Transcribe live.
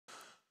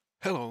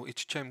Hello,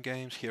 it's Gem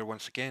Games here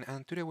once again,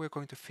 and today we're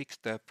going to fix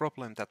the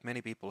problem that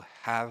many people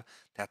have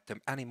that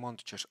the anim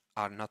montages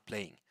are not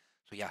playing.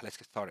 So yeah, let's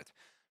get started.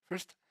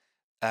 First,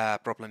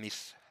 problem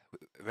is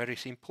very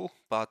simple,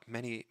 but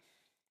many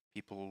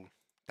people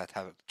that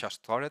have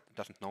just started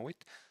doesn't know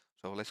it.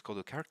 So let's go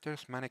to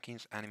characters,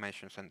 mannequins,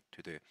 animations, and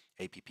to the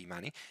app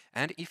mani.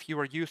 And if you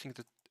are using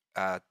the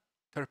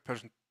third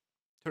person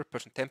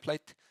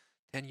template,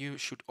 then you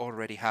should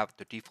already have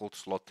the default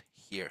slot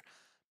here.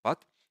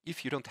 But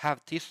if you don't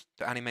have this,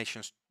 the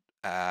animations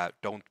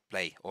don't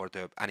play, or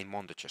the anim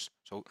montages.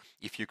 So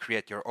if you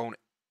create your own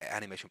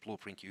animation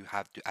blueprint, you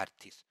have to add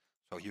this.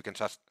 So you can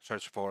just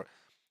search for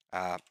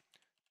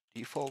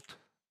default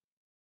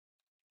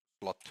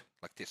slot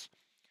like this,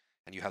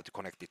 and you have to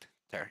connect it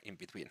there in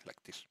between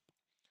like this.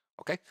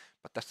 Okay,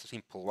 but that's the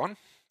simple one.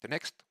 The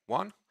next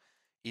one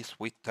is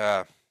with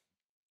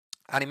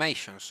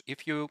animations.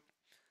 If you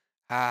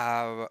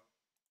have,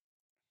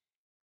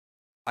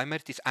 I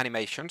made these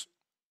animations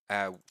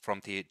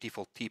from the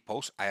default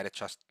T-pose. I added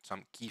just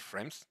some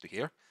keyframes to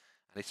here,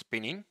 and it's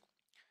spinning.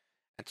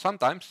 And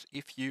sometimes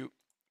if you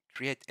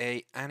create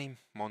a anim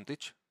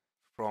montage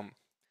from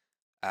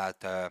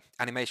the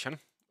animation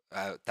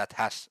that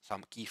has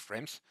some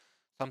keyframes,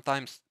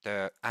 sometimes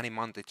the anim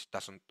montage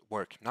doesn't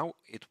work. Now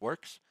it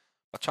works,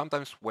 but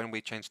sometimes when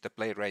we change the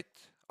play rate,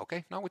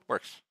 okay, now it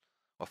works.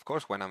 Of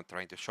course, when I'm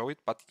trying to show it,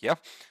 but yeah,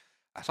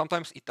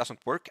 sometimes it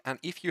doesn't work. And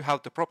if you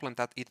have the problem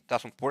that it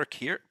doesn't work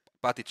here,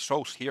 but it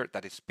shows here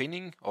that it's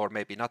spinning, or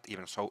maybe not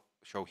even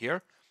show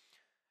here,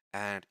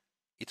 and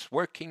it's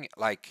working,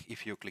 like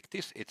if you click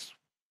this, it's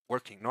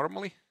working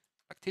normally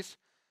like this,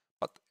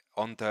 but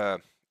on the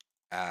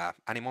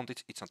anim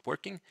montage it's not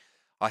working.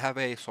 I have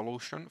a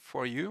solution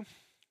for you.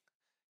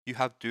 You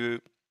have to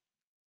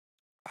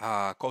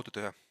go to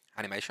the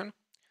animation,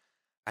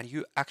 and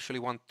you actually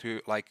want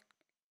to like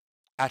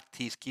add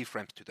these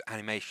keyframes to the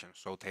animation,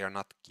 so they are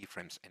not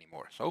keyframes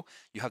anymore. So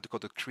you have to go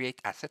to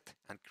create asset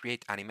and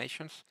create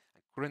animations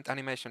and current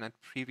animation and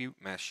preview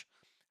mesh.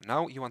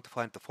 Now you want to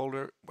find the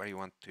folder where you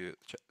want to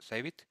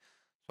save it.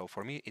 So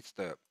for me it's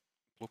the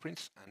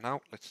blueprints, and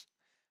now let's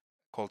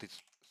call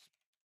this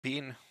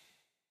spin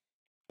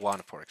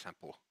 1, for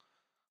example.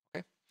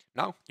 Okay,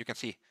 now you can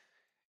see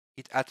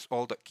it adds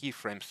all the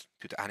keyframes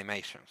to the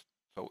animations,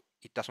 so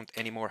it doesn't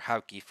anymore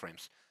have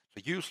keyframes.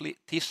 So usually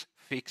this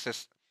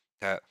fixes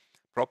the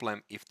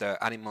problem if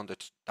the anim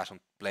montage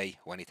doesn't play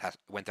when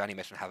the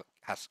animation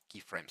has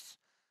keyframes.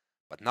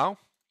 But now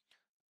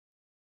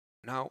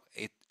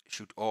it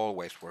should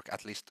always work.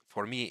 At least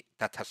for me,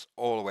 that has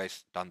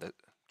always done the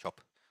job.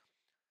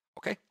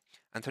 Okay,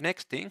 and the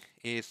next thing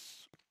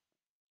is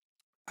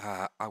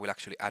I will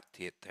actually add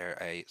there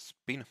a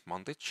spin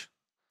montage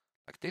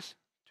like this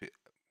to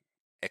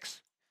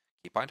X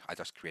keybind. I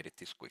just created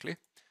this quickly.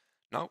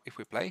 Now if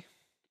we play,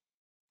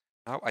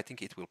 now I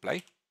think it will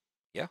play.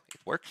 Yeah,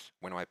 it works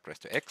when I press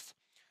the X.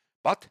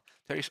 But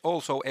there is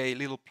also a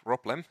little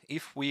problem.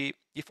 If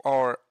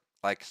our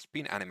like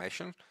spin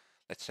animation,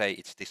 let's say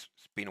it's this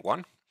spin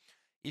 1,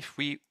 if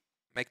we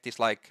make this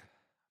like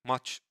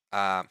much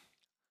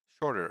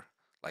shorter,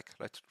 like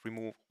let's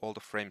remove all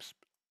the frames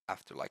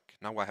after, like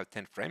now I have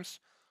 10 frames.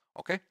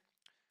 Okay,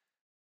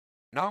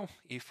 now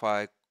if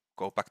I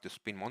go back to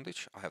spin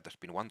montage, I have the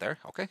spin 1 there.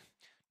 Okay,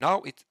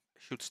 now it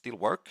should still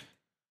work.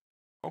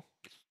 Oh,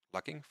 it's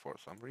lagging for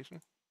some reason.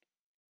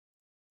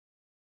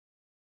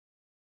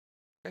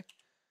 Okay,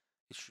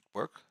 it should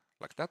work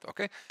like that.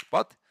 Okay,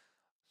 but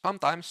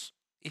sometimes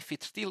if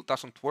it still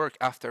doesn't work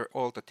after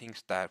all the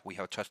things that we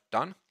have just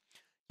done,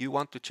 you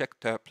want to check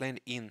the blend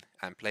in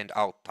and blend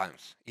out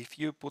times. If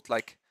you put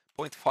like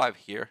 0.5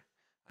 here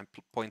and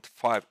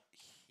 0.5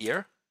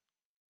 here,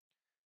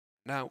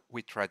 now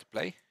we try to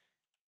play,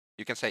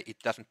 you can say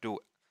it doesn't do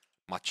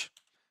much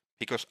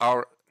because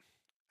our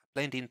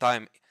blend in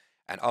time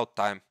and out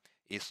time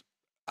is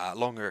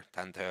longer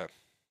than the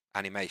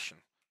animation,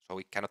 so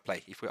it cannot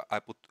play. If I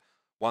put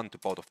 1 to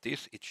both of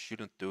these, it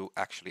shouldn't do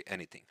actually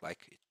anything.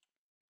 Like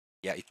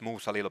yeah, it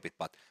moves a little bit,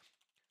 but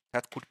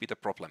that could be the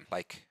problem.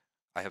 Like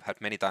I have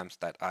had many times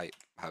that I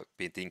have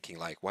been thinking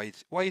like, why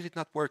is it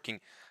not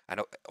working?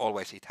 And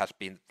always it has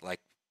been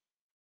like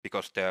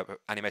because the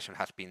animation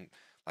has been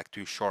like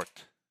too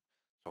short.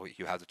 So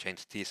you have to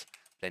change this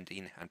blend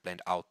in and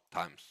blend out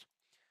times.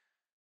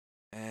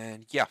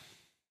 And yeah,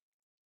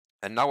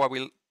 and now I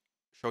will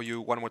show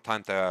you one more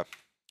time the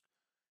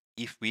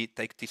if we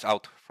take this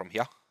out from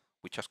here,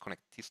 we just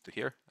connect this to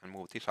here and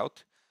move this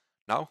out.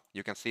 Now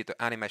you can see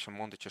the animation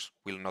montages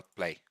will not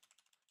play.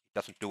 It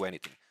doesn't do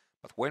anything.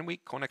 But when we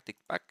connect it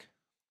back,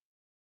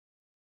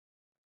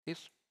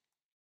 this,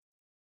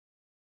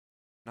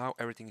 now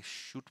everything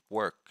should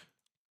work.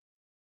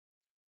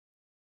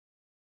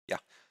 Yeah,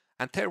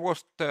 and there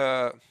was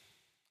the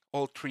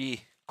all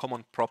 3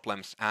 common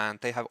problems, and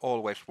they have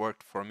always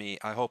worked for me.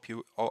 I hope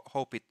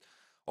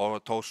all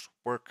those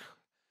work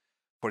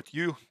for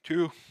you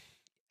too.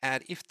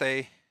 And if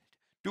they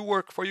do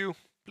work for you,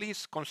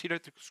 please consider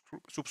to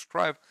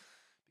subscribe,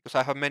 because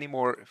I have many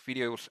more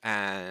videos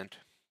and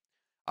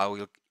I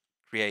will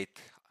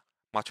create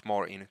much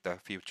more in the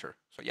future.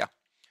 So yeah,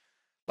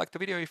 like the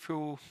video if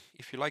you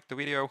like the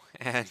video,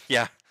 and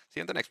yeah, see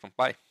you in the next one.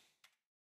 Bye.